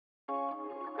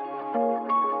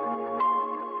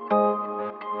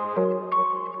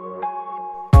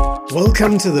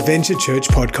Welcome to the Venture Church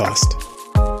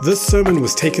podcast. This sermon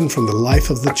was taken from the life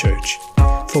of the church.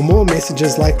 For more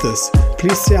messages like this,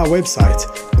 please see our website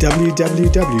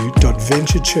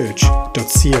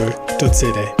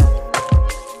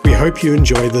www.venturechurch.co.za. We hope you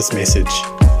enjoy this message.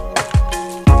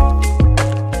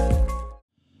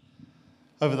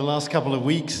 Over the last couple of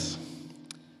weeks,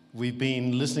 we've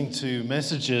been listening to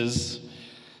messages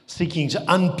seeking to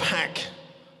unpack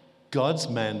God's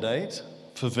mandate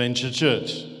for Venture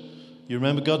Church. You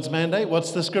remember God's mandate?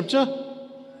 What's the scripture?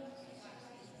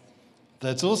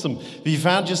 That's awesome. Have you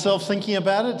found yourself thinking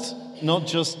about it? Not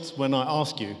just when I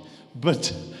ask you,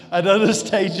 but at other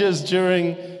stages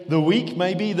during the week,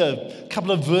 maybe the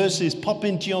couple of verses pop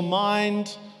into your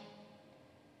mind.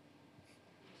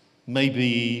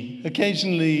 Maybe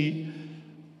occasionally.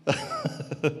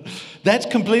 That's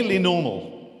completely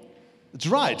normal. It's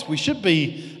right. We should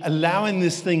be allowing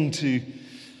this thing to,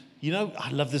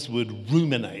 I love this word,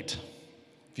 ruminate.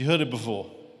 Have you heard it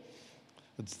before?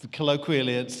 It's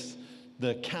colloquially, it's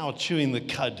the cow chewing the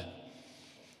cud.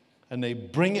 And they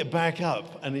bring it back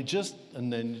up and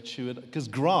then you chew it. Because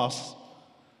grass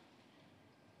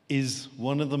is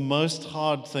one of the most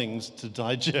hard things to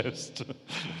digest.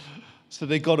 So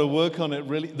they got to work on it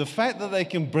really. The fact that they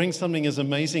can bring something as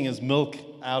amazing as milk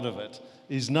out of it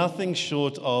is nothing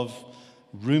short of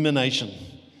rumination.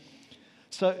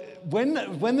 So when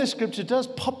the scripture does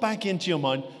pop back into your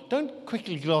mind, don't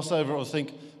quickly gloss over it or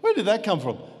think, where did that come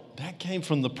from? That came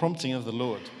from the prompting of the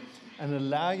Lord. And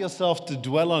allow yourself to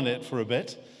dwell on it for a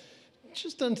bit.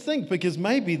 Just don't think, because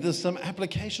maybe there's some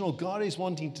application or God is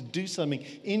wanting to do something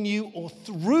in you or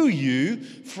through you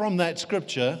from that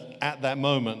scripture at that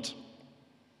moment.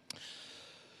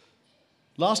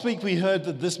 Last week we heard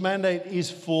that this mandate is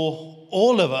for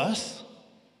all of us.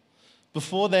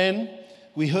 Before then,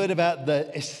 we heard about the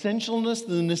essentialness,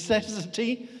 the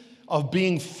necessity of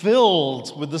being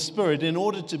filled with the Spirit in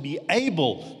order to be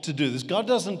able to do this. God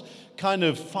doesn't kind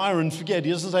of fire and forget.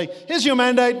 He doesn't say, here's your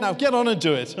mandate, now get on and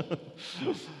do it.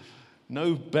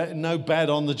 No bad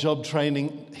on-the-job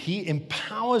training. He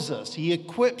empowers us. He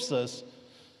equips us.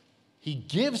 He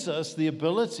gives us the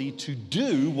ability to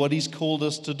do what He's called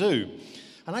us to do.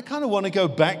 And I kind of want to go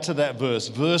back to that verse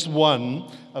 1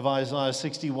 of Isaiah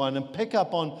 61, and pick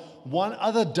up on one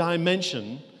other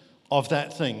dimension of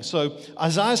that thing. So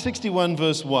Isaiah 61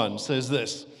 verse 1 says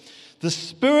this: "The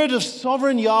Spirit of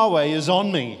sovereign Yahweh is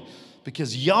on me,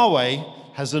 because Yahweh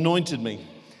has anointed me."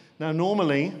 Now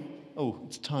normally,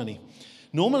 it's tiny.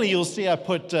 Normally you'll see I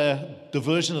put the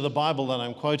version of the Bible that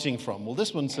I'm quoting from. Well,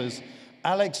 this one says,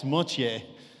 Alex Mottier.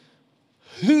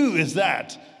 Who is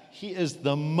that? He is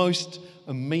the most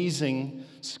amazing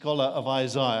scholar of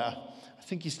Isaiah. I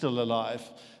think he's still alive,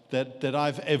 that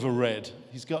I've ever read.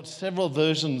 He's got several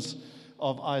versions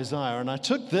of Isaiah. And I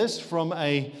took this from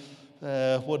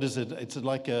what is it? It's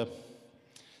about a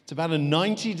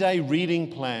 90-day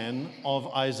reading plan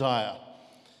of Isaiah.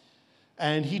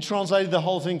 And he translated the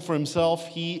whole thing for himself.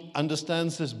 He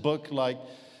understands this book like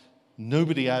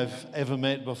nobody I've ever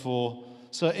met before.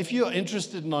 So if you're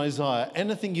interested in Isaiah,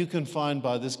 anything you can find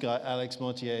by this guy, Alex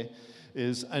Mottier,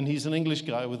 and he's an English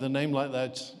guy with a name like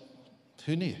that,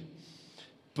 who knew?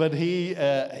 But he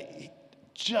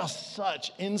just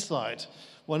such insight.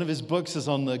 One of his books is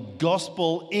on the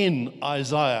gospel in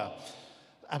Isaiah.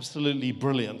 Absolutely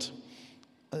brilliant.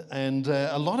 And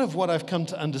a lot of what I've come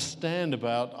to understand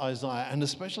about Isaiah, and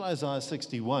especially Isaiah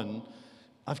 61,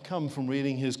 I've come from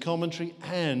reading his commentary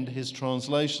and his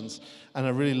translations. And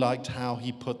I really liked how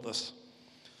he put this.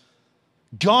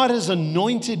 God has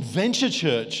anointed Venture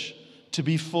Church to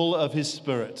be full of His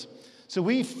Spirit. So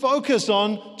we focus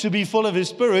on to be full of His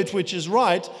Spirit, which is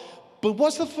right. But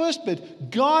what's the first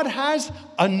bit? God has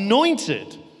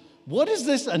anointed. What is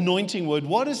this anointing word?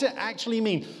 What does it actually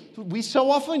mean? We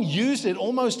so often use it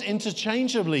almost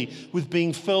interchangeably with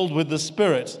being filled with the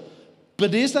Spirit.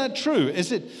 But is that true? Is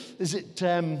that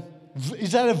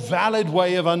a valid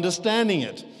way of understanding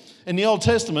it? In the Old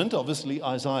Testament, obviously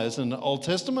Isaiah is in the Old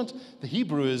Testament. The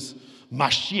Hebrew is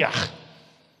Mashiach.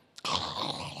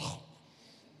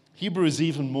 Hebrew is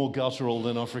even more guttural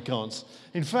than Afrikaans.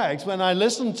 In fact, when I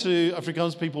listen to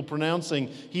Afrikaans people pronouncing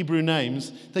Hebrew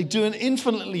names, they do an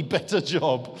infinitely better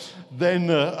job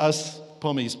than us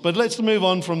Pommies. But let's move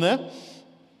on from there.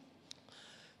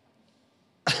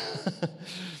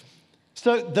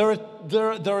 So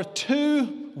there are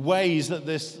two ways that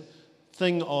this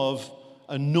thing of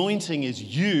anointing is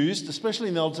used, especially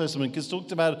in the Old Testament, because it's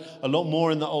talked about a lot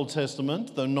more in the Old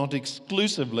Testament, though not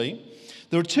exclusively.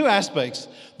 There are two aspects.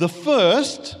 The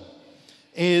first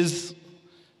is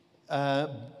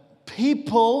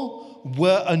people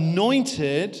were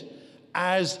anointed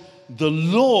as the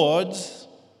Lord's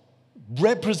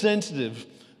representative,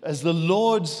 as the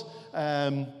Lord's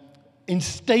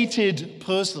instated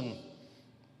person.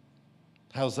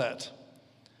 How's that?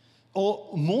 Or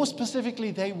more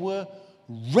specifically, they were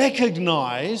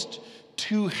recognized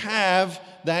to have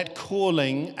that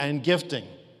calling and gifting.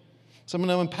 So I'm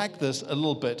going to unpack this a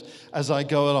little bit as I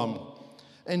go along.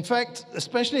 In fact,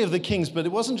 especially of the kings, but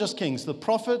it wasn't just kings. The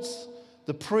prophets,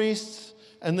 the priests,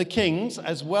 and the kings,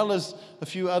 as well as a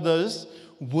few others,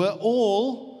 were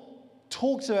all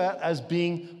talked about as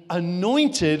being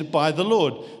anointed by the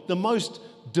Lord. The most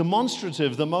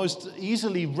demonstrative, the most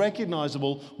easily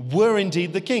recognizable were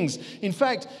indeed the kings. In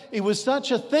fact, it was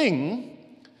such a thing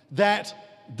that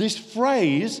this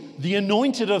phrase, the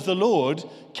anointed of the Lord,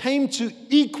 came to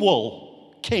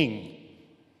equal king.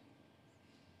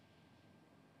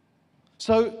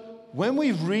 So when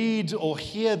we read or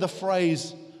hear the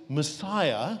phrase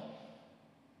Messiah,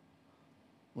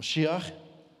 Mashiach,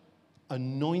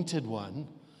 anointed one,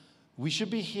 we should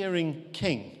be hearing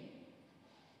king.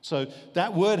 So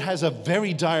that word has a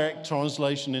very direct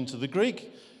translation into the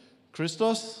Greek,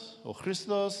 Christos or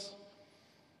Christos,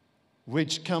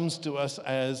 which comes to us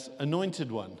as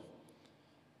anointed one.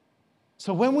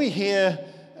 So when we hear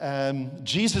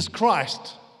Jesus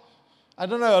Christ, I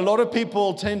don't know, a lot of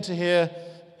people tend to hear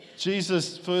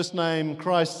Jesus' first name,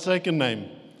 Christ's second name.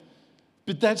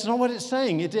 But that's not what it's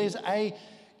saying. It is a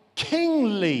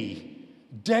kingly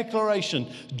declaration.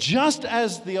 Just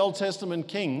as the Old Testament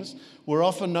kings were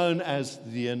often known as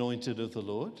the anointed of the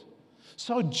Lord,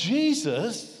 so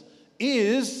Jesus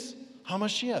is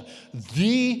HaMashiach,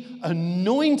 the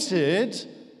anointed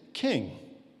king.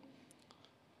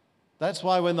 That's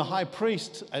why when the high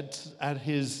priest at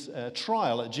his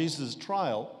trial, at Jesus'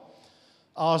 trial,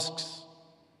 asks,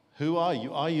 "Who are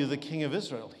you? Are you the king of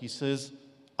Israel?" He says,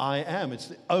 "I am." It's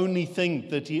the only thing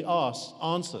that he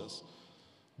answers,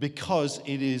 because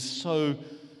it is so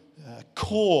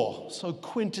core, so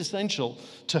quintessential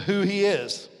to who he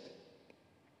is.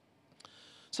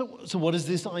 So what is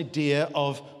this idea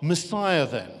of Messiah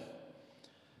then?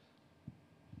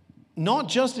 Not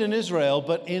just in Israel,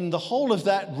 but in the whole of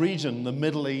that region, the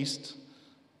Middle East,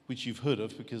 which you've heard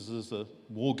of because there's a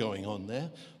war going on there,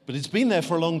 but it's been there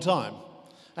for a long time.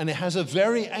 And it has a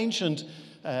very ancient,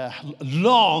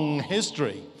 long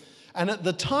history. And at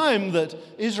the time that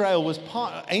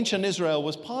ancient Israel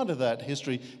was part of that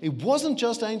history, it wasn't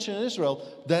just ancient Israel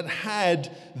that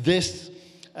had this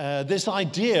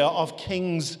idea of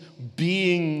kings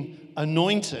being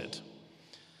anointed.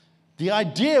 The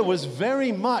idea was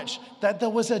very much that there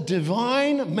was a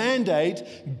divine mandate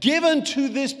given to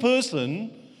this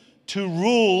person to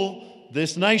rule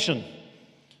this nation.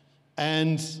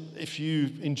 And if you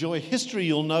enjoy history,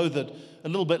 you'll know that a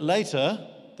little bit later,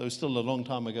 though still a long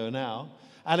time ago now,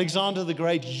 Alexander the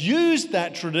Great used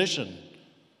that tradition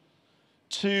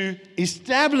to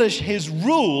establish his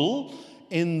rule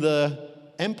in the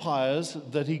empires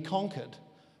that he conquered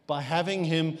by having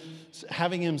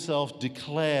himself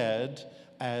declared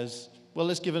as, well,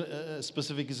 let's give a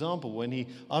specific example.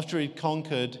 After he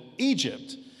conquered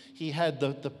Egypt, he had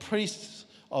the priests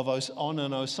of On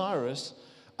and Osiris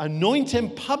anoint him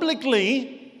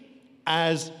publicly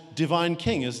as divine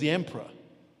king, as the emperor,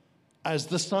 as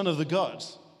the son of the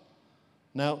gods.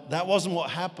 Now, that wasn't what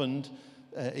happened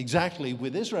exactly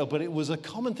with Israel, but it was a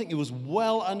common thing. It was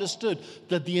well understood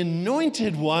that the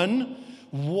anointed one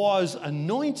was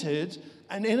anointed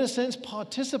and, in a sense,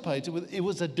 participated with. It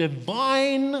was a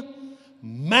divine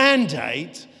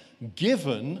mandate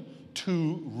given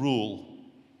to rule.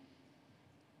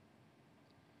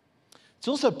 It's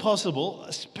also possible,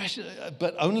 especially,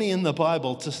 but only in the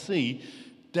Bible, to see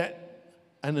that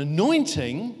an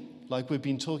anointing, like we've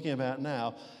been talking about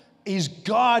now, is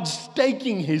God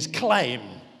staking his claim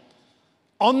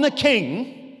on the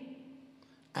king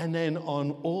and then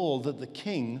on all that the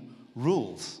king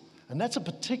rules. And that's a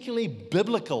particularly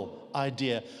biblical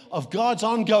idea of God's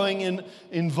ongoing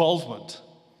involvement.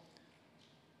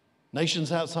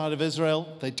 Nations outside of Israel,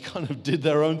 they kind of did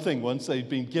their own thing once they'd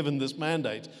been given this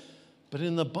mandate. But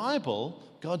in the Bible,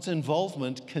 God's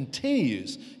involvement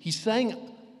continues. He's saying,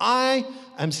 I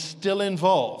am still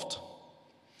involved.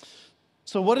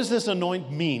 So what does this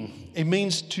anoint mean? It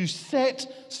means to set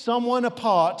someone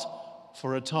apart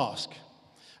for a task.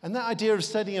 And that idea of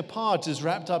setting apart is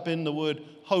wrapped up in the word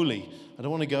holy. I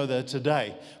don't want to go there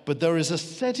today. But there is a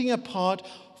setting apart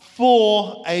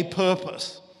for a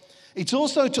purpose. It's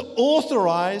also to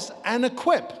authorize and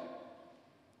equip.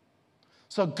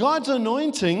 So God's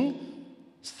anointing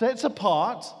sets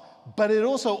apart, but it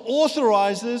also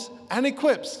authorizes and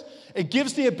equips. It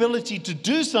gives the ability to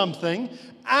do something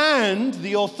and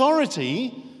the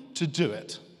authority to do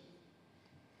it.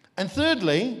 And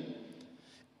thirdly,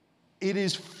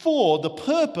 the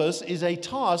purpose is a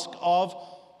task of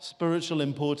spiritual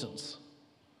importance.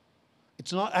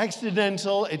 It's not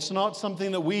accidental. It's not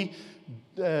something that we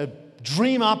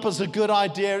dream up as a good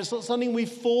idea. It's not something we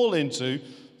fall into.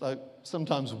 Like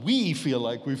sometimes we feel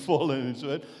like we've fallen into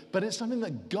it, but it's something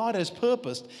that God has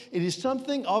purposed. It is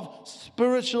something of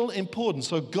spiritual importance.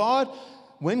 So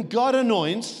when God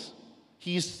anoints,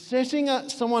 He is setting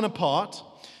someone apart.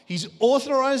 He's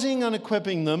authorizing and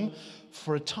equipping them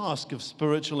for a task of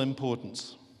spiritual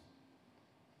importance.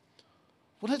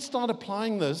 Well, let's start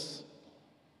applying this,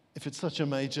 if it's such a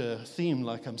major theme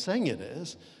like I'm saying it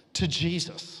is, to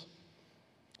Jesus.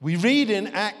 We read in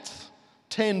Acts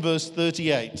 10, verse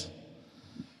 38.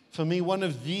 For me, one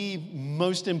of the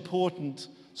most important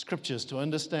scriptures to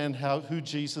understand who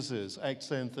Jesus is, Acts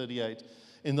 10:38,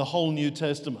 in the whole New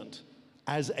Testament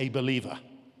as a believer.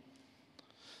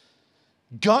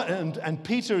 God, and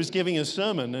Peter is giving a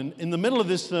sermon, and in the middle of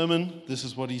this sermon, this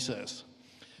is what he says.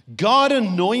 God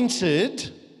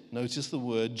anointed, notice the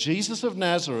word, Jesus of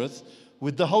Nazareth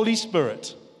with the Holy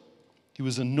Spirit. He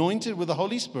was anointed with the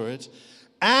Holy Spirit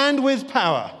and with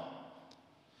power.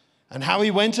 And how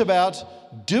he went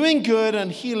about doing good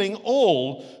and healing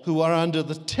all who are under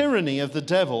the tyranny of the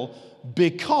devil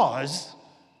because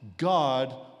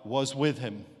God was with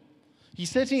him. He's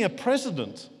setting a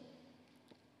precedent,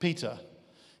 Peter.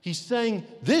 He's saying,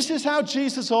 this is how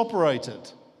Jesus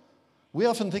operated. We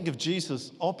often think of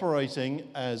Jesus operating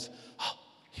as,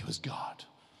 he was God.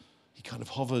 He kind of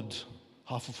hovered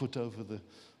half a foot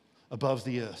above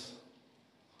the earth.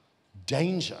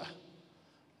 Danger.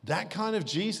 That kind of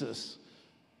Jesus,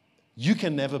 you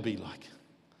can never be like.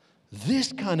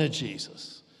 This kind of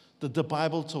Jesus that the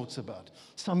Bible talks about,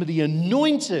 somebody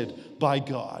anointed by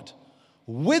God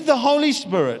with the Holy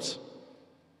Spirit,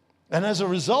 and as a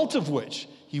result of which,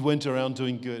 he went around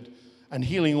doing good and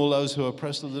healing all those who are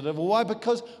oppressed of the devil. Why?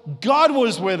 Because God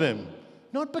was with him.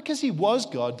 Not because he was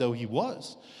God, though he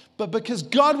was, but because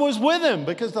God was with him,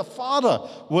 because the Father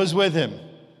was with him.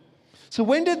 So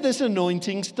when did this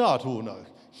anointing start? Oh, no,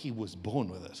 he was born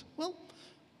with it. Well,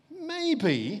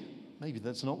 maybe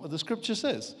that's not what the scripture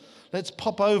says. Let's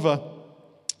pop over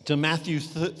to Matthew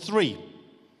 3.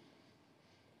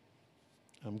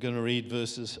 I'm going to read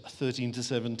verses 13 to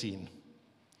 17.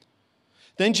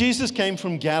 Then Jesus came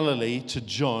from Galilee to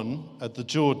John at the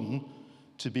Jordan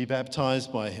to be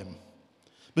baptized by him.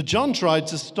 But John tried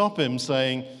to stop him,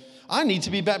 saying, I need to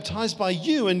be baptized by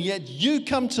you, and yet you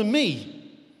come to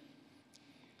me.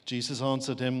 Jesus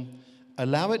answered him,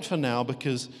 allow it for now,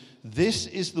 because this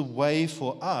is the way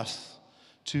for us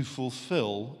to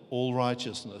fulfill all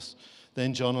righteousness.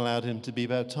 Then John allowed him to be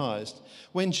baptized.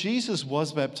 When Jesus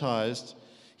was baptized,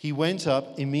 he went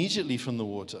up immediately from the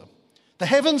water. The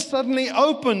heavens suddenly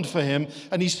opened for him,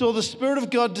 and he saw the Spirit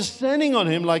of God descending on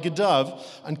him like a dove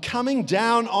and coming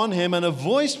down on him, and a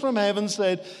voice from heaven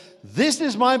said, this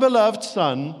is my beloved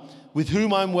Son, with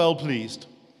whom I'm well pleased.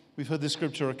 We've heard this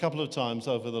scripture a couple of times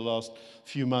over the last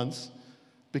few months,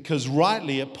 because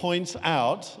rightly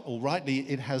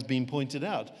it has been pointed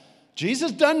out.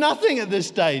 Jesus done nothing at this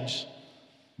stage,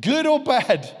 good or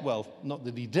bad. Well, not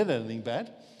that he did anything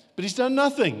bad, but he's done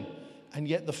nothing. And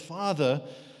yet the Father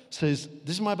says,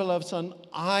 this is my beloved Son,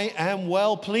 I am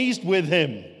well pleased with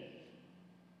him.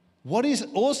 What is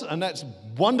also, and that's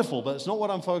wonderful, but it's not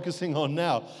what I'm focusing on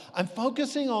now. I'm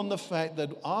focusing on the fact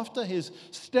that after his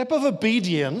step of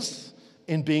obedience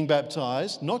in being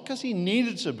baptized, not because he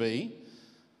needed to be,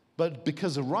 but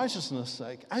because of righteousness'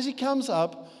 sake, as he comes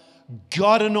up,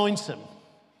 God anoints him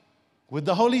with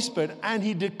the Holy Spirit, and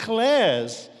he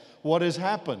declares what has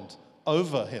happened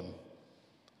over him.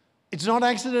 It's not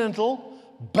accidental.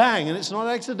 Bang, and it's not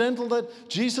accidental that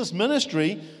Jesus'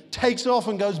 ministry takes off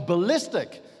and goes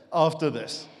ballistic after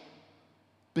this,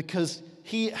 because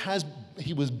he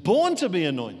was born to be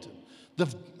anointed. The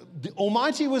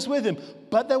Almighty was with him,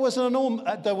 but there was an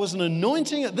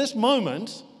anointing at this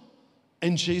moment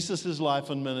in Jesus'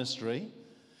 life and ministry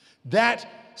that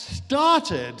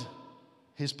started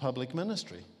his public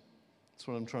ministry. That's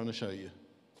what I'm trying to show you.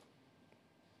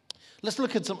 Let's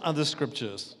look at some other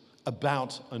scriptures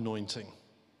about anointing.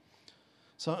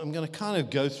 So I'm going to kind of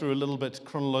go through a little bit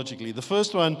chronologically. The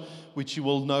first one, which you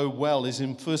will know well, is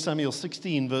in 1 Samuel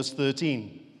 16, verse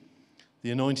 13,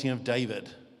 the anointing of David.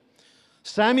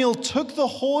 Samuel took the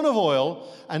horn of oil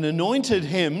and anointed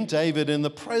him, David, in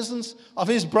the presence of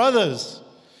his brothers.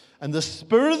 And the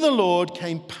Spirit of the Lord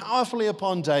came powerfully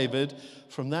upon David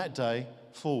from that day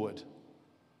forward.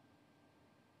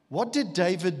 What did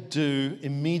David do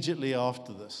immediately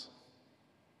after this?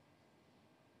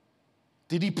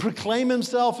 Did he proclaim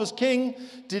himself as king?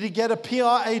 Did he get a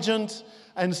PR agent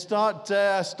and start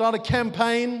a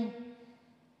campaign?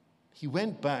 He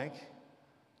went back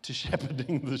to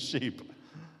shepherding the sheep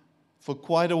for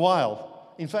quite a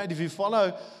while. In fact, if you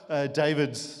follow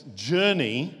David's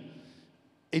journey,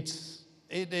 it's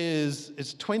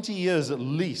 20 years at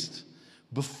least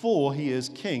before he is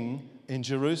king in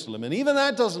Jerusalem. And even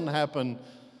that doesn't happen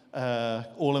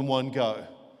all in one go.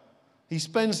 He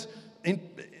spends,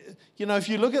 if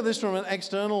you look at this from an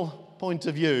external point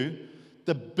of view,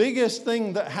 the biggest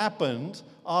thing that happened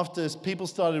after people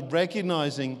started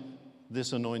recognizing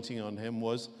this anointing on him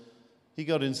was he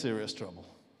got in serious trouble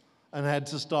and had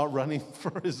to start running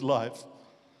for his life.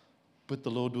 But the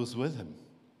Lord was with him.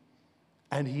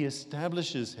 And he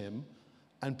establishes him,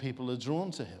 and people are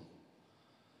drawn to him.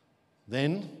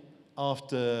 Then,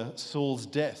 after Saul's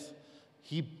death,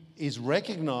 he is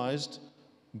recognized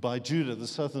by Judah, the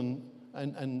southern,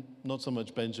 and not so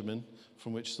much Benjamin,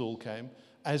 from which Saul came,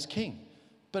 as king.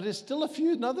 But it's still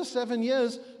another 7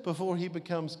 years before he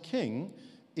becomes king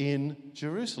in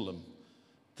Jerusalem.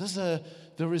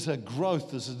 There is a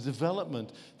growth, there's a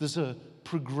development, there's a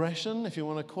progression, if you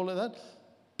want to call it that.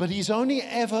 But he's only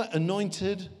ever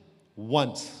anointed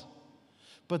once.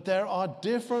 But there are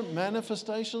different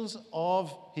manifestations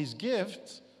of his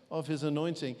gift, of his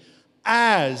anointing,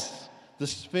 as the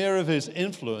sphere of his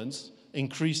influence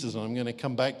increases. And I'm going to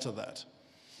come back to that.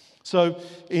 So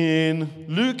in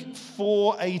Luke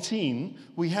 4:18,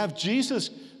 we have Jesus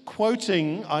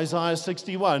quoting Isaiah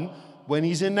 61 when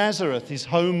he's in Nazareth, his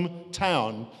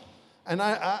hometown. And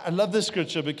I love this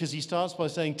scripture because he starts by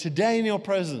saying, "Today in your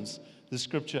presence, the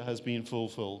scripture has been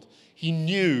fulfilled." He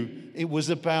knew it was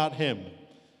about him.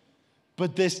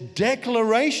 But this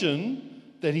declaration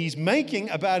that he's making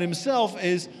about himself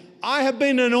is, I have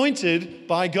been anointed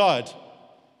by God.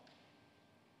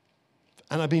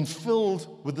 And I've been filled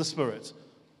with the Spirit,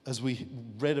 as we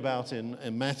read about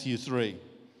in Matthew 3.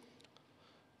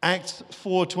 Acts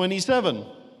 4:27.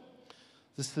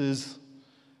 This is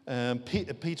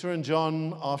Peter and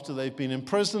John, after they've been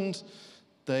imprisoned,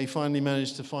 they finally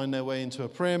managed to find their way into a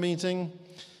prayer meeting,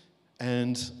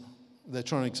 and they're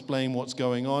trying to explain what's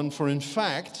going on. For in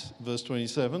fact, verse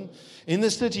 27, in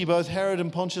the city, both Herod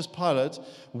and Pontius Pilate,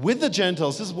 with the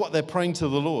Gentiles, this is what they're praying to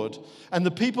the Lord, and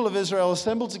the people of Israel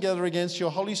assembled together against your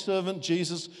holy servant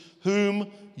Jesus,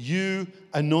 whom you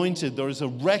anointed. There is a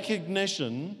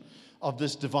recognition of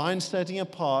this divine setting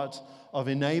apart, of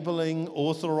enabling,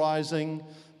 authorizing,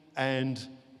 and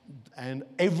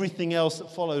everything else that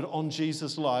followed on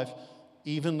Jesus' life,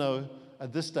 even though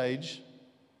at this stage,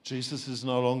 Jesus is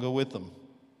no longer with them.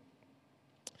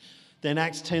 Then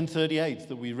Acts 10:38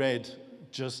 that we read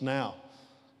just now.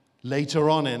 Later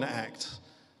on in Acts,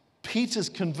 Peter's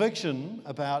conviction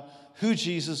about who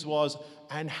Jesus was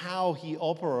and how he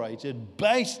operated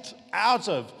based out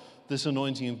of this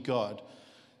anointing of God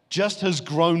just has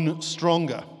grown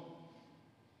stronger.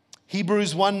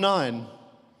 Hebrews 1:9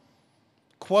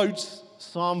 quotes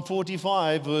Psalm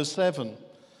 45 verse 7.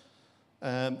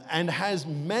 And has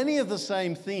many of the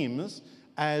same themes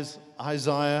as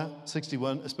Isaiah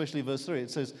 61, especially verse 3. It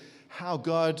says, how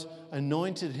God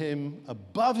anointed him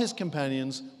above his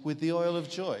companions with the oil of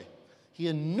joy. He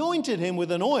anointed him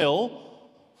with an oil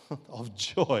of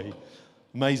joy.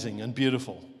 Amazing and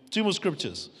beautiful. Two more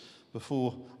scriptures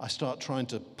before I start trying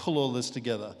to pull all this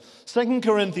together. 2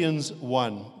 Corinthians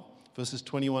 1, verses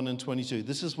 21 and 22.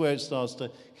 This is where it starts to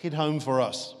hit home for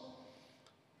us.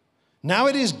 Now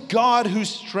it is God who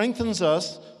strengthens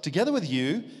us together with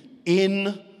you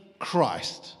in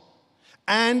Christ,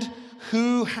 and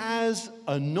who has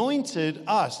anointed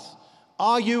us.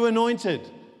 Are you anointed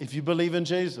if you believe in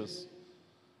Jesus?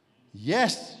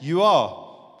 Yes, you are.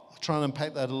 I'll try and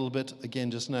unpack that a little bit again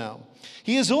just now.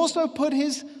 He has also put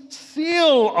his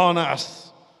seal on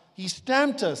us. He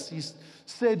stamped us. He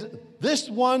said, this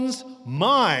one's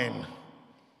mine.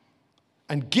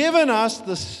 And given us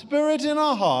the Spirit in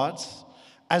our hearts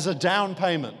as a down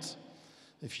payment.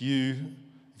 If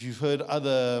you've heard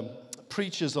other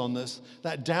preachers on this,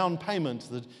 that down payment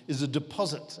that is a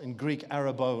deposit in Greek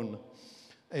arabon.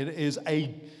 It is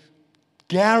a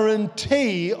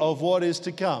guarantee of what is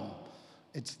to come.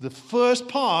 It's the first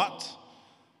part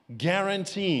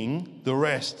guaranteeing the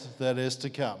rest that is to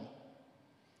come.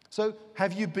 So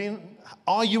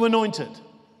are you anointed?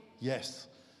 Yes.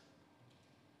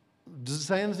 Does it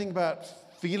say anything about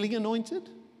feeling anointed?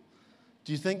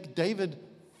 Do you think David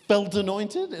felt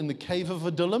anointed in the cave of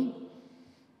Adullam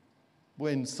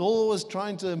when Saul was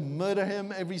trying to murder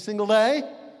him every single day?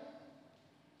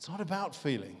 It's not about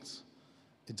feelings.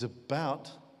 It's about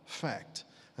fact.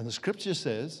 And the scripture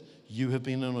says, you have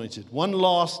been anointed. One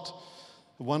last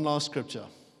One last scripture.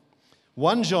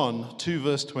 1 John 2,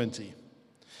 verse 20.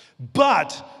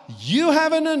 But you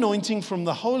have an anointing from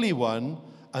the Holy One,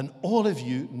 and all of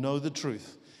you know the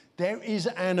truth. There is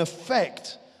an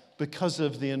effect because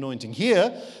of the anointing.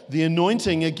 Here, the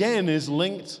anointing again is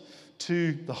linked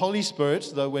to the Holy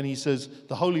Spirit, though when he says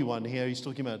the Holy One here, he's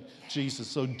talking about Jesus.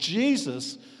 So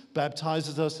Jesus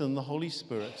baptizes us in the Holy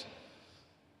Spirit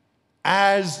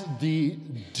as the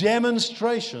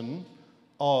demonstration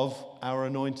of our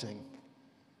anointing.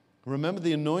 Remember,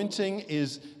 the anointing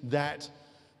is that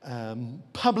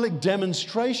public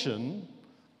demonstration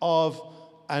of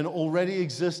an already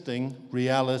existing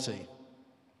reality.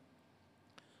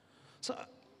 So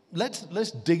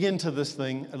let's dig into this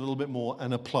thing a little bit more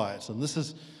and apply it. And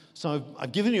so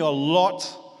I've given you a lot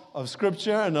of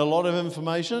scripture and a lot of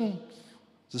information,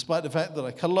 despite the fact that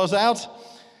I cut a lot out.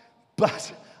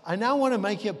 But I now want to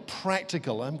make it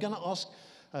practical. I'm going to ask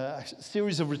a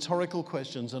series of rhetorical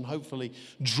questions and hopefully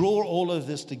draw all of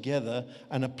this together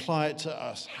and apply it to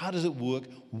us. How does it work?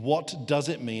 What does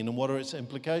it mean? And what are its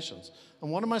implications? And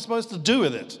what am I supposed to do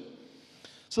with it?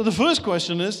 So the first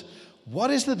question is, what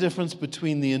is the difference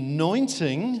between the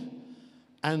anointing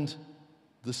and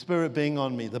the Spirit being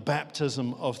on me, the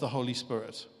baptism of the Holy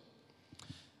Spirit?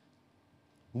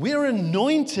 We're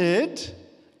anointed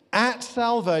at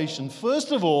salvation,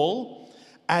 first of all,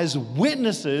 as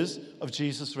witnesses of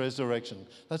Jesus' resurrection.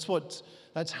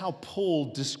 That's how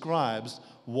Paul describes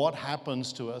what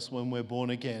happens to us when we're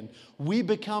born again. We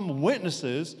become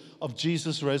witnesses of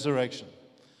Jesus' resurrection.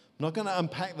 I'm not going to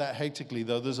unpack that hectically,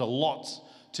 though. There's a lot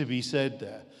to be said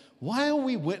there. Why are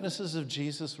we witnesses of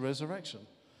Jesus' resurrection?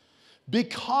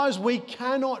 Because we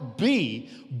cannot be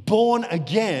born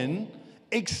again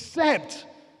except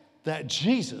that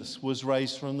Jesus was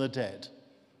raised from the dead.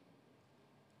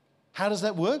 How does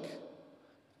that work?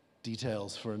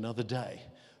 Details for another day.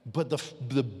 But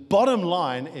the bottom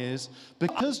line is,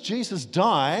 because Jesus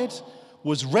died,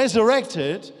 was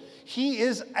resurrected, he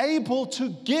is able to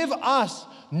give us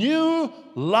new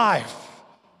life,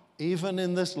 even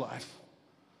in this life.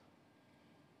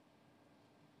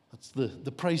 That's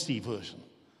the Précis version.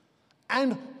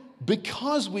 And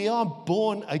because we are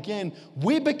born again,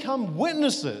 we become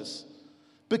witnesses,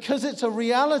 because it's a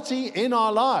reality in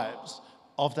our lives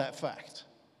of that fact.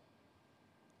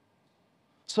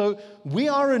 So we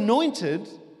are anointed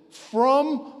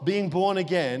from being born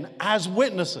again as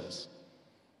witnesses.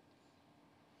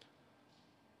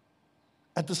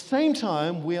 At the same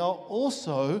time, we are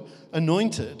also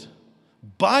anointed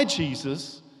by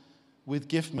Jesus with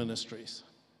gift ministries.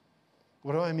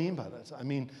 What do I mean by that? I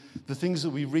mean the things that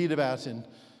we read about in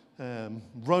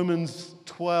Romans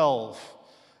 12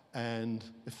 and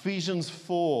Ephesians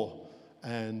 4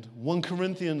 and 1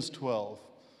 Corinthians 12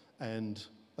 and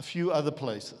a few other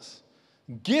places.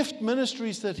 Gift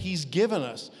ministries that he's given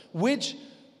us, which,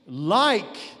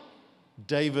 like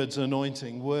David's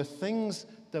anointing, were things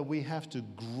that we have to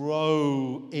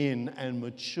grow in and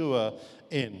mature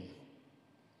in.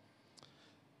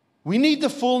 We need the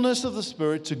fullness of the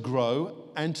Spirit to grow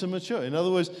and to mature. In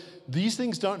other words, these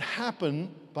things don't happen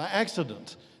by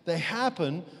accident. They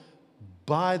happen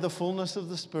by the fullness of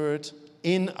the Spirit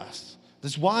in us.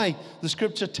 That's why the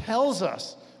Scripture tells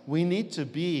us we need to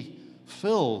be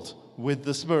filled with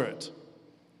the Spirit.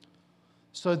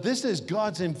 So this is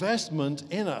God's investment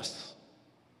in us.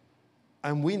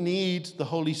 And we need the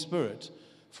Holy Spirit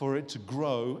for it to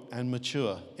grow and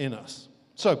mature in us.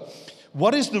 So,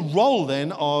 what is the role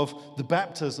then of the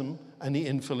baptism and the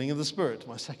infilling of the Spirit?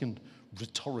 My second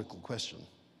rhetorical question.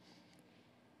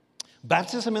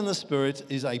 Baptism in the Spirit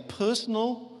is a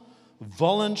personal,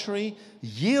 voluntary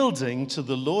yielding to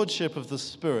the lordship of the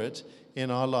Spirit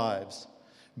in our lives,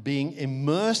 being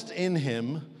immersed in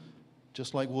Him,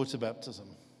 just like water baptism.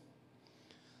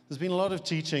 There's been a lot of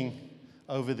teaching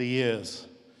over the years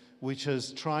which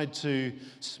has tried to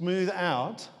smooth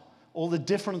out all the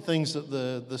different things that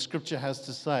the Scripture has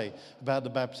to say about the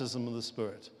baptism of the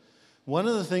Spirit. One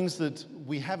of the things that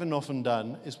we haven't often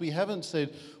done is we haven't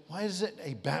said, why is it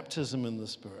a baptism in the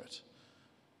Spirit?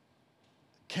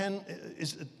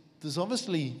 There's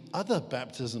obviously other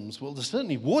baptisms. Well, there's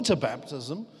certainly water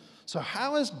baptism. So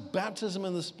how is baptism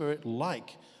in the Spirit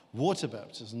like water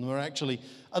baptism? There are actually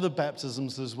other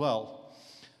baptisms as well.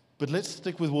 But let's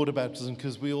stick with water baptism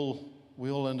because we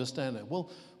all understand it. Well,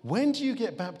 when do you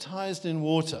get baptized in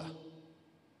water?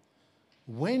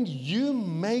 When you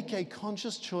make a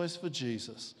conscious choice for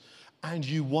Jesus and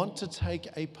you want to take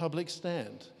a public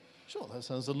stand. Sure, that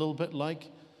sounds a little bit like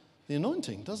the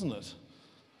anointing, doesn't it?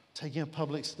 Taking a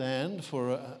public stand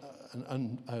for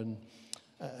an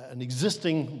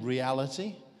existing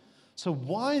reality. So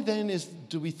why then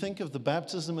do we think of the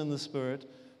baptism in the Spirit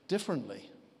differently?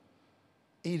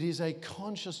 It is a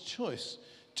conscious choice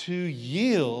to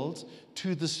yield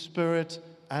to the Spirit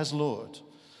as Lord.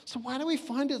 So why do we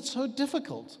find it so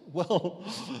difficult? Well,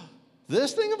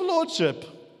 this thing of lordship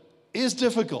is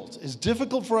difficult. It's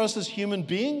difficult for us as human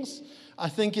beings. I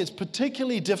think it's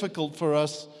particularly difficult for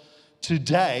us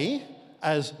today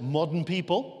as modern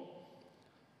people.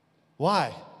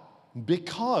 Why?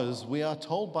 Because we are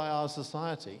told by our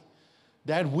society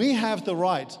that we have the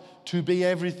right to be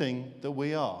everything that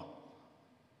we are.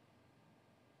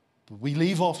 But we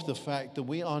leave off the fact that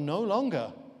we are no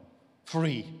longer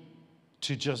free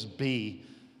to just be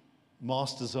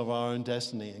masters of our own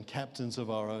destiny and captains of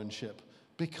our own ship,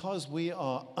 because we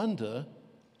are under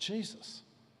Jesus.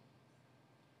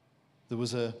 There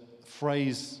was a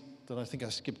phrase that I think I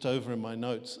skipped over in my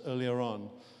notes earlier on,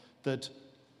 that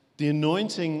the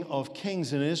anointing of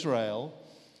kings in Israel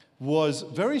was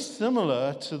very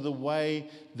similar to the way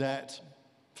that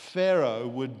Pharaoh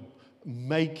would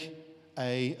make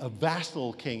a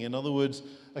vassal king. In other words,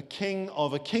 a king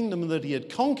of a kingdom that he had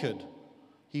conquered.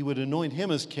 He would anoint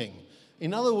him as king.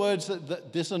 In other words,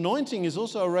 this anointing is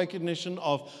also a recognition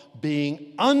of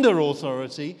being under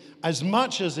authority as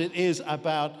much as it is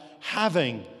about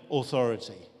having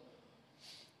authority.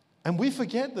 And we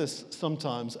forget this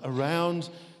sometimes around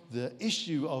the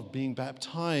issue of being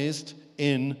baptized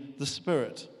in the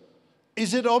Spirit.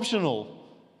 Is it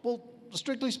optional? Well,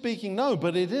 strictly speaking, no,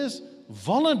 but it is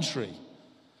voluntary.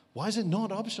 Why is it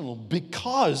not optional?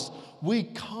 Because we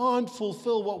can't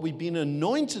fulfill what we've been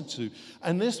anointed to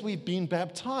unless we've been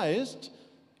baptized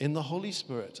in the Holy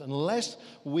Spirit, unless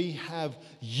we have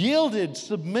yielded,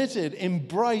 submitted,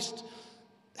 embraced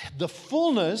the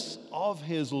fullness of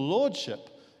His Lordship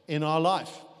in our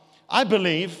life. I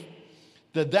believe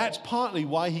that that's partly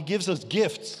why He gives us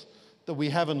gifts that we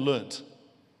haven't learnt.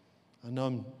 I know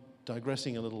I'm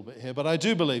digressing a little bit here, but I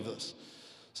do believe this.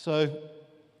 So,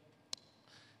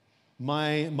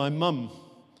 my mum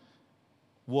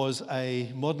was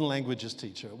a modern languages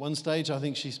teacher. At one stage, I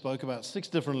think she spoke about 6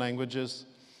 different languages.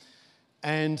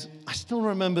 And I still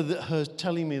remember her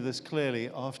telling me this clearly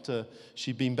after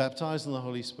she'd been baptized in the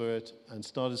Holy Spirit and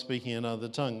started speaking in other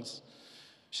tongues.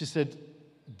 She said,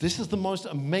 "This is the most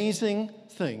amazing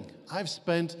thing. I've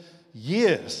spent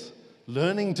years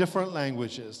learning different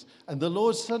languages, and the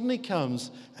Lord suddenly comes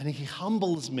and He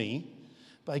humbles me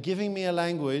by giving me a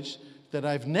language that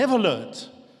I've never learned.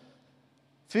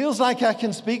 Feels like I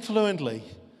can speak fluently,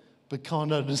 but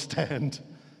can't understand.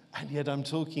 And yet I'm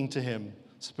talking to Him,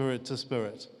 spirit to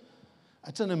spirit."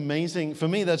 That's an amazing, for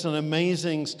me, that's an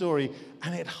amazing story.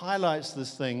 And it highlights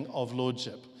this thing of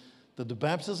lordship. That the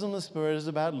baptism of the Spirit is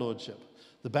about lordship.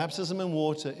 The baptism in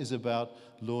water is about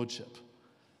lordship.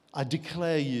 I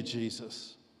declare you,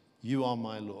 Jesus, you are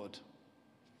my Lord.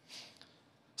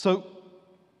 So,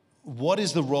 what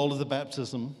is the role of the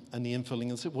baptism and the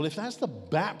infilling? Well, if that's the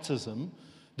baptism,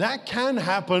 that can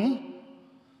happen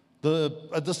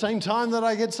at the same time that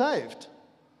I get saved.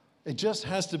 It just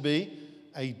has to be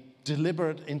a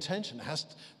deliberate intention.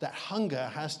 That hunger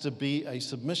has to be a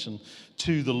submission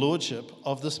to the lordship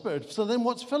of the Spirit. So then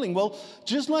what's filling? Well,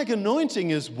 just like anointing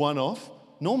is one-off,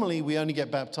 normally we only get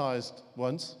baptized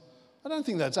once. I don't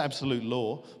think that's absolute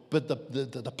law, but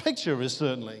the picture is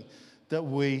certainly that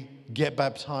we get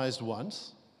baptized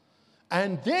once,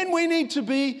 and then we need to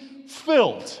be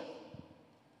filled.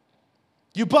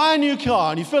 You buy a new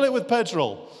car and you fill it with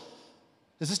petrol.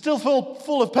 Is it still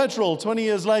full of petrol 20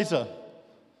 years later?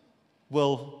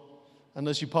 Well,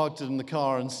 unless you parked it in the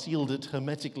car and sealed it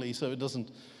hermetically so it doesn't,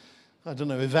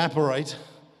 evaporate.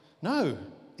 No,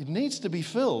 it needs to be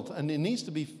filled, and it needs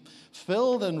to be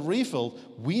filled and refilled.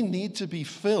 We need to be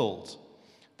filled.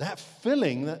 That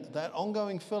filling, that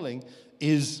ongoing filling,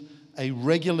 is a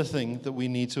regular thing that we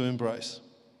need to embrace.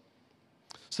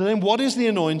 So then what is the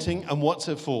anointing and what's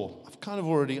it for? I've kind of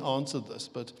already answered this,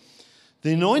 but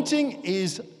the anointing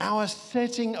is our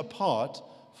setting apart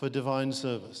for divine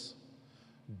service.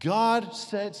 God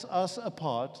sets us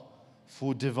apart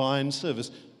for divine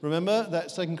service. Remember that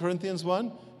 2 Corinthians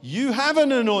 1? You have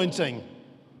an anointing.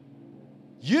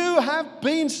 You have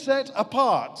been set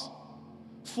apart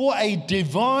for a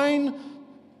divine,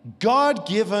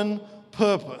 God-given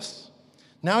purpose.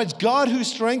 Now it's God who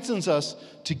strengthens us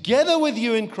together with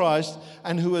you in Christ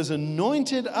and who has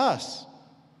anointed us.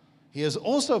 He has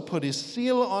also put His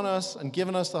seal on us and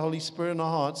given us the Holy Spirit in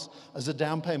our hearts as a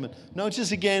down payment.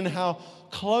 Notice again how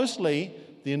closely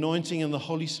the anointing and the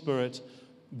Holy Spirit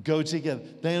go together.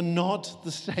 They are not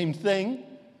the same thing,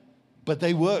 but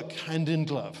they work hand in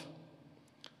glove,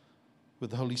 with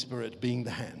the Holy Spirit being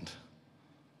the hand.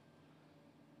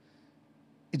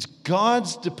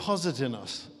 God's deposit in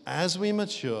us as we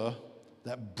mature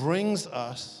that brings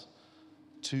us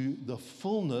to the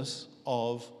fullness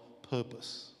of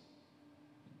purpose.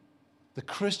 The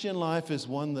Christian life is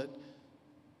one that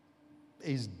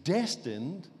is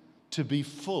destined to be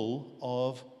full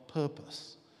of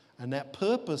purpose. And that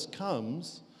purpose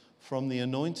comes from the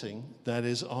anointing that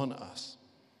is on us.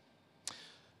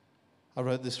 I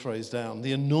wrote this phrase down.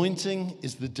 The anointing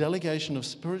is the delegation of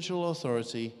spiritual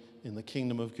authority in the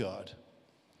kingdom of God.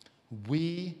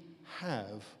 We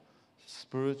have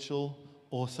spiritual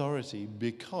authority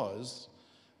because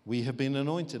we have been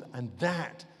anointed, and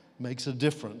that makes a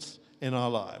difference in our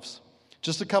lives.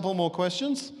 Just a couple more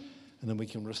questions, and then we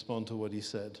can respond to what he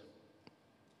said.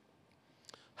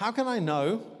 How can I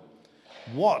know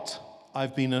what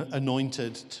I've been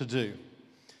anointed to do?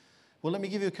 Well, let me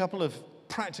give you a couple of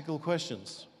practical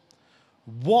questions.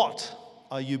 What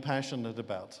are you passionate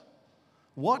about?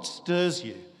 What stirs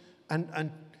you?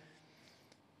 And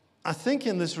I think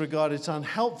in this regard, it's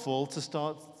unhelpful to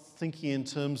start thinking in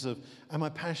terms of, am I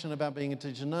passionate about being a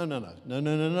teacher?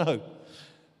 No.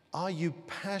 Are you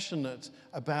passionate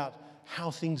about how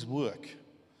things work?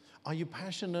 Are you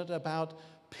passionate about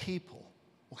people?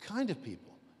 What kind of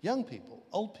people? Young people,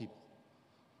 old people?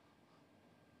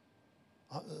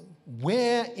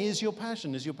 Where is your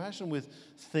passion? Is your passion with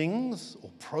things or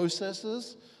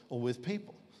processes or with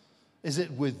people? Is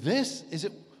it with this?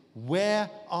 Where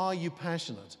are you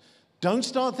passionate? Don't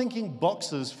start thinking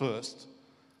boxes first.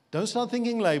 Don't start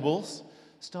thinking labels.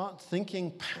 Start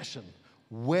thinking passion.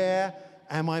 Where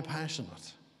am I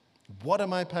passionate? What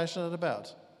am I passionate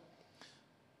about?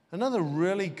 Another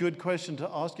really good question to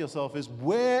ask yourself is,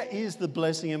 where is the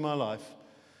blessing in my life?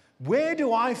 Where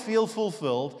do I feel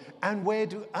fulfilled, and where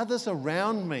do others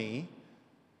around me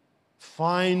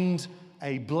find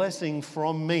a blessing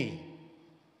from me?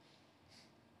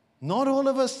 Not all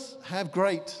of us have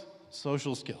great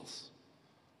social skills.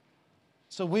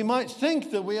 So we might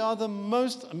think that we are the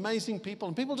most amazing people,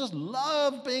 and people just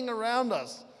love being around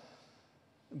us.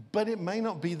 But it may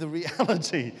not be the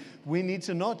reality. We need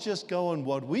to not just go on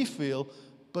what we feel,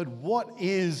 but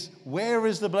where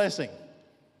is the blessing?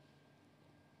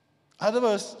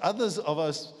 Others of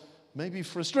us may be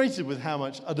frustrated with how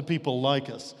much other people like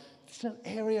us. It's an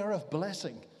area of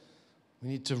blessing. We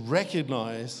need to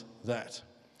recognize that.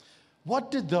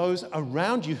 What did those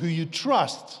around you who you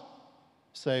trust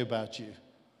say about you?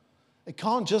 It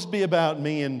can't just be about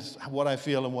me and what I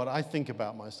feel and what I think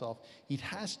about myself. It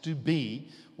has to be,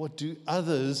 what do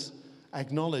others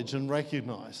acknowledge and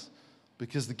recognize?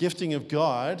 Because the gifting of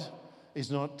God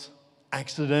is not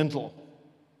accidental.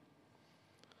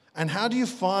 And how do you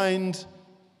find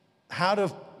how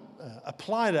to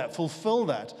apply that, fulfill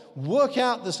that, work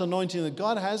out this anointing that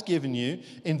God has given you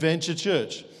in Venture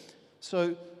Church?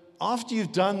 So after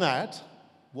you've done that,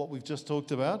 what we've just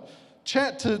talked about,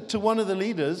 chat to one of the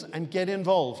leaders and get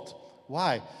involved.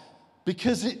 Why?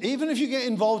 Because even if you get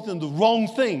involved in the wrong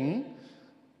thing,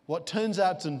 what turns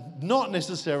out to not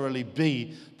necessarily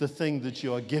be the thing that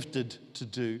you are gifted to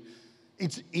do,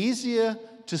 it's easier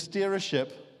to steer a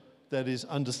ship that is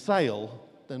under sail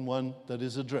than one that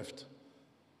is adrift.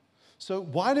 So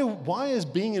why is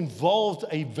being involved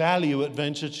a value at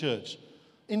Venture Church?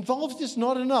 Involved is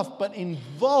not enough, but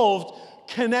involved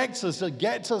connects us, it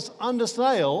gets us under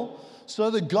sail so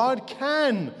that God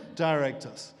can direct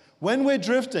us. When we're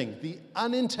drifting, the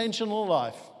unintentional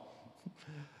life,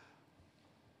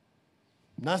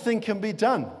 nothing can be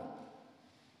done.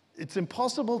 It's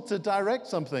impossible to direct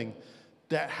something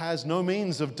that has no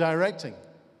means of directing.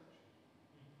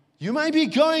 You may be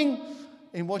going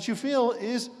in what you feel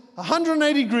is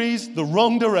 180 degrees the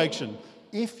wrong direction.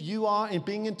 If you are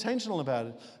being intentional about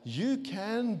it, you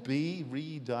can be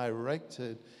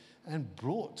redirected and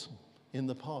brought in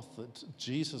the path that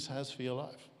Jesus has for your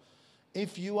life.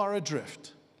 If you are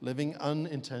adrift, living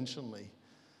unintentionally,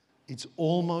 it's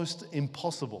almost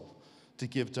impossible to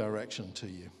give direction to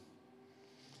you.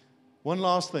 One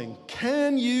last thing.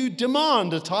 Can you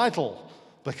demand a title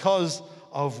because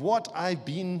of what I've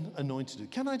been anointed to do?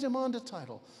 Can I demand a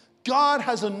title? God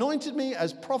has anointed me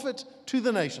as prophet to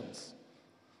the nations.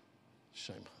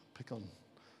 Shame. Pick on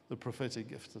the prophetic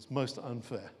gift. It's most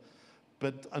unfair.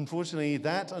 But unfortunately,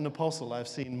 that and apostle I've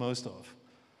seen most of.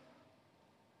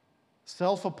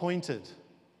 Self-appointed,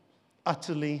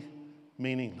 utterly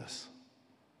meaningless.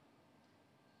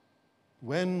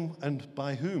 When and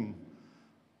by whom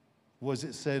was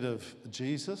it said of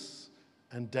Jesus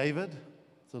and David,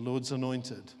 the Lord's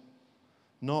anointed?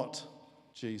 Not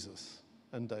Jesus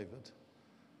and David.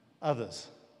 Others.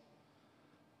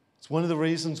 It's one of the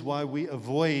reasons why we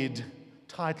avoid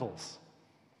titles.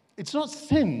 It's not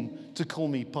sin to call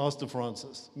me Pastor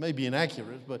Francis. Maybe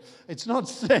inaccurate, but it's not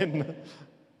sin.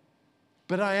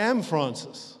 But I am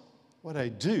Francis. What I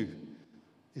do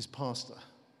is pastor.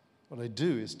 What I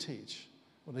do is teach.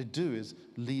 What I do is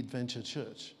lead Venture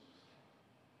Church.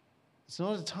 It's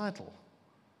not a title.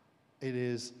 It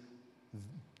is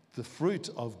the fruit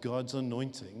of God's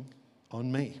anointing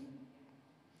on me.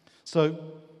 So,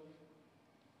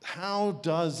 how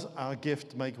does our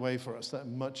gift make way for us? That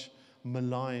much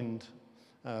maligned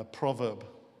proverb.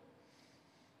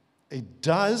 It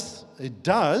does,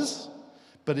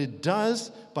 but it does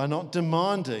by not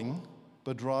demanding,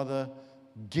 but rather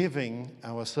giving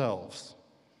ourselves.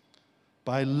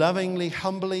 By lovingly,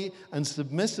 humbly, and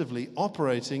submissively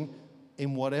operating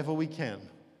in whatever we can.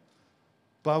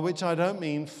 By which I don't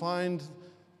mean find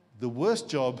the worst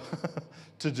job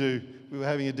to do. We were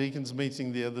having a deacons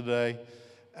meeting the other day,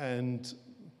 and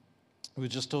we were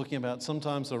just talking about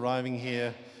sometimes arriving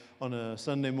here on a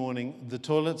Sunday morning, the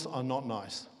toilets are not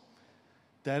nice.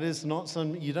 That is not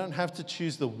you don't have to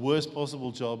choose the worst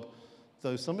possible job,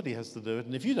 though somebody has to do it,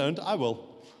 and if you don't, I will.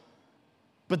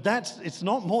 But it's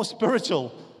not more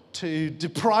spiritual to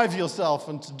deprive yourself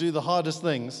and to do the hardest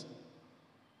things.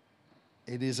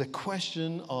 It is a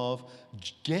question of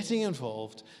getting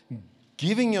involved,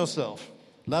 giving yourself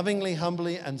lovingly,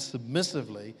 humbly, and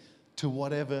submissively to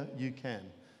whatever you can.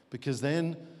 Because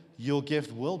then your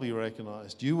gift will be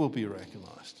recognized. You will be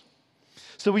recognized.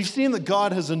 So we've seen that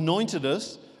God has anointed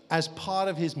us as part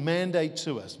of his mandate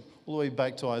to us, all the way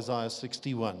back to Isaiah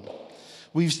 61.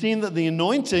 We've seen that the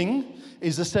anointing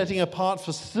is a setting apart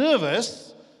for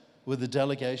service with a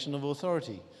delegation of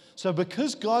authority. So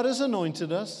because God has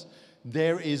anointed us,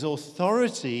 there is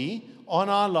authority on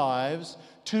our lives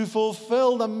to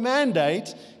fulfill the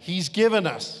mandate he's given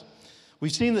us.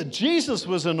 We've seen that Jesus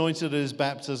was anointed at his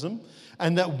baptism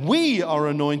and that we are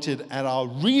anointed at our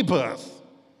rebirth.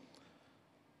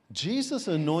 Jesus'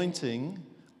 anointing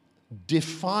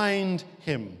defined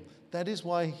him. That is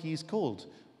why he's called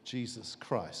Jesus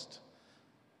Christ.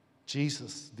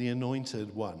 Jesus, the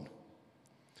anointed one.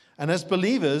 And as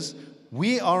believers,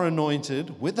 we are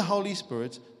anointed with the Holy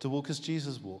Spirit to walk as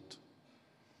Jesus walked.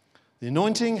 The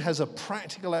anointing has a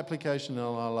practical application in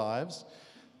our lives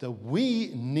that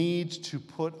we need to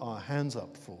put our hands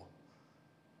up for.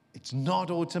 It's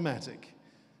not automatic.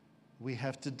 We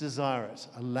have to desire it.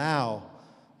 Allow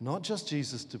not just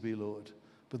Jesus to be Lord,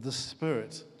 but the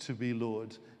Spirit to be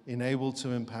Lord, enabled to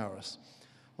empower us.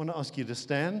 I want to ask you to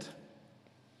stand.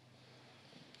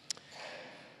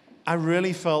 I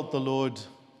really felt the Lord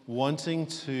wanting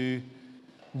to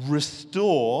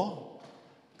restore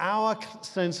our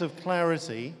sense of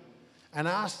clarity and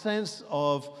our sense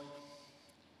of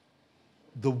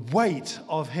the weight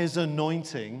of his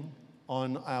anointing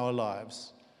on our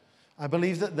lives. I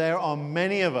believe that there are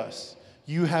many of us,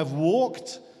 you have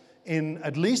walked in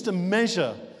at least a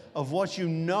measure of what you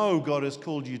know God has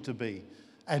called you to be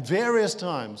at various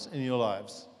times in your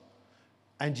lives.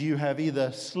 And you have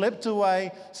either slipped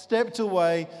away, stepped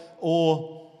away,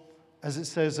 or, as it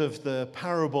says of the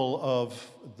parable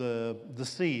of the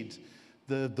seed,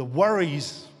 the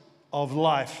worries of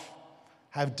life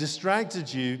have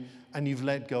distracted you and you've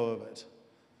let go of it.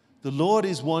 The Lord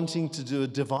is wanting to do a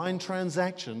divine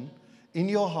transaction in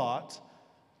your heart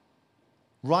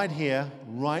right here,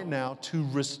 right now, to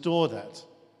restore that.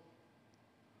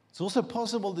 It's also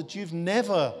possible that you've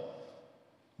never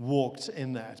walked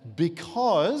in that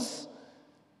because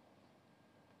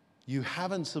you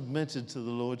haven't submitted to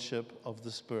the lordship of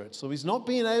the Spirit. So he's not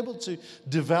being able to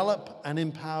develop and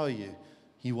empower you.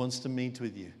 He wants to meet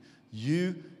with you.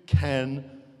 You can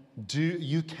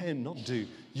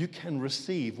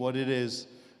receive what it is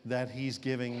that he's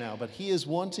giving now. But he is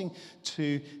wanting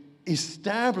to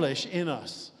establish in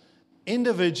us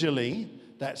individually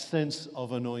that sense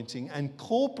of anointing and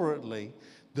corporately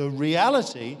the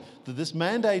reality that this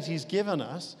mandate he's given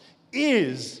us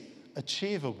is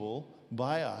achievable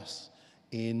by us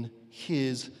in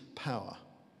his power.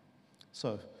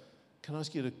 So, can I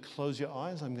ask you to close your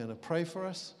eyes? I'm going to pray for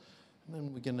us, and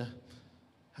then we're going to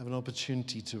have an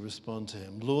opportunity to respond to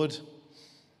him. Lord,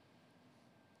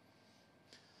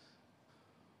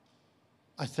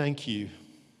 I thank you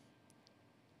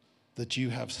that you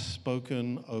have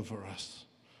spoken over us.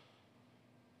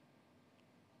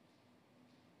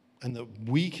 And that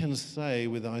we can say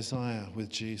with Isaiah, with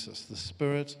Jesus, the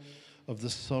Spirit of the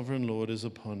sovereign Lord is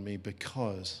upon me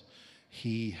because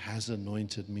he has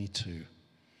anointed me too.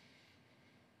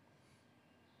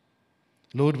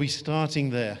 Lord, we're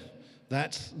starting there.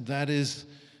 That is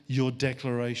your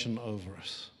declaration over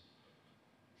us.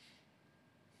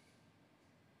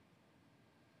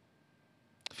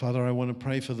 Father, I want to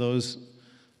pray for those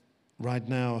right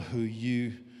now who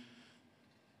you're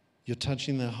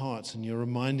touching their hearts and you're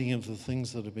reminding them of the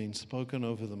things that have been spoken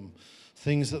over them,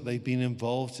 things that they've been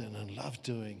involved in and love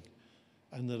doing,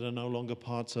 and that are no longer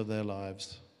parts of their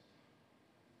lives.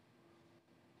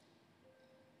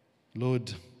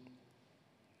 Lord,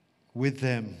 with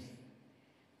them,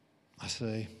 I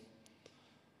say,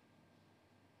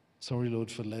 sorry, Lord,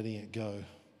 for letting it go.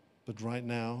 But right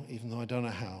now, even though I don't know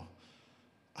how,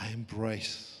 I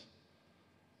embrace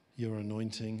your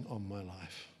anointing on my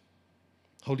life.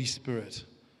 Holy Spirit,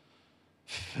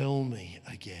 fill me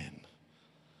again.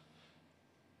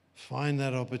 Find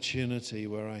that opportunity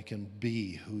where I can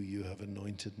be who you have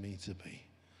anointed me to be.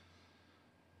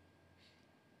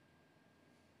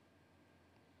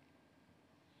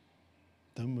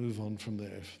 Don't move on from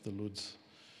there if the Lord's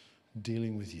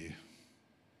dealing with you.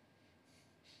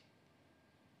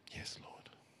 Yes, Lord.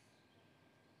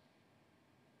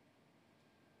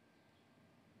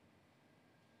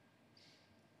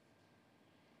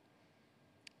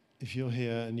 If you're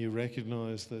here and you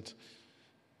recognize that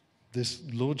this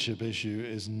lordship issue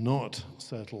is not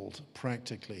settled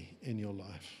practically in your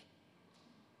life,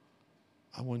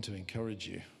 I want to encourage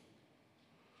you.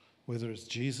 Whether it's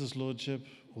Jesus' lordship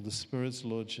or the Spirit's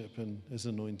lordship and his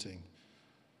anointing,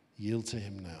 yield to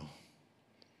him now.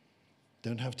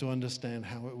 Don't have to understand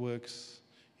how it works.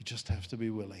 You just have to be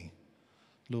willing.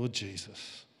 Lord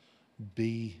Jesus,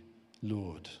 be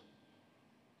Lord.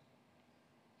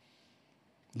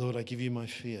 Lord, I give you my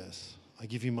fears. I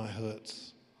give you my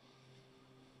hurts.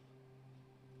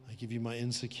 I give you my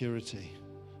insecurity.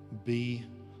 Be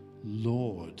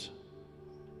Lord.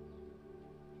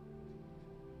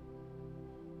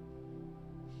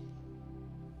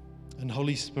 And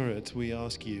Holy Spirit, we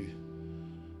ask you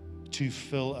to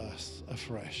fill us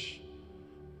afresh,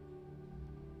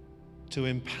 to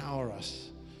empower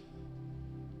us,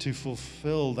 to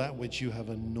fulfill that which you have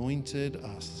anointed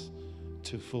us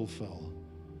to fulfill.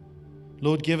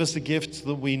 Lord, give us the gifts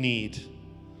that we need.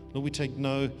 Lord, we take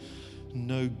no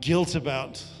guilt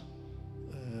about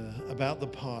the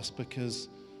past, because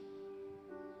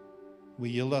we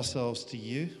yield ourselves to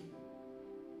you,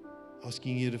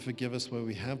 asking you to forgive us where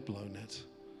we have blown it.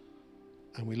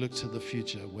 And we look to the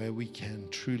future where we can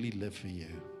truly live for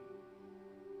you.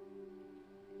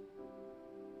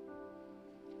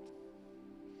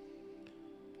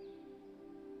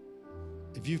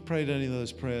 If you've prayed any of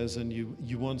those prayers and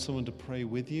you want someone to pray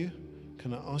with you,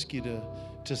 can I ask you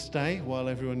to stay while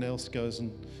everyone else goes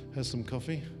and has some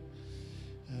coffee?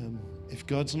 If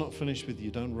God's not finished with you,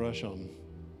 don't rush on,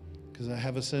 because I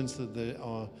have a sense that there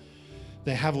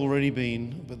have already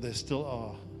been, but there still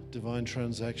are divine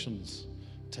transactions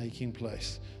taking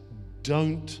place.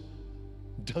 Don't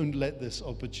let this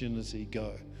opportunity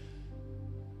go.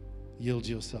 Yield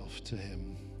yourself to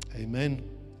him. Amen.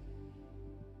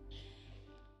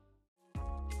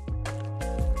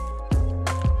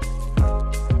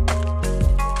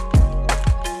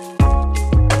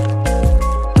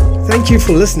 Thank you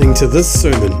for listening to this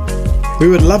sermon. We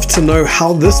would love to know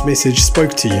how this message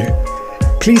spoke to you.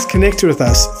 Please connect with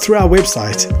us through our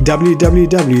website,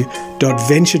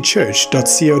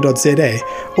 www.venturechurch.co.za,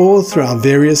 or through our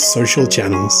various social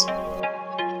channels.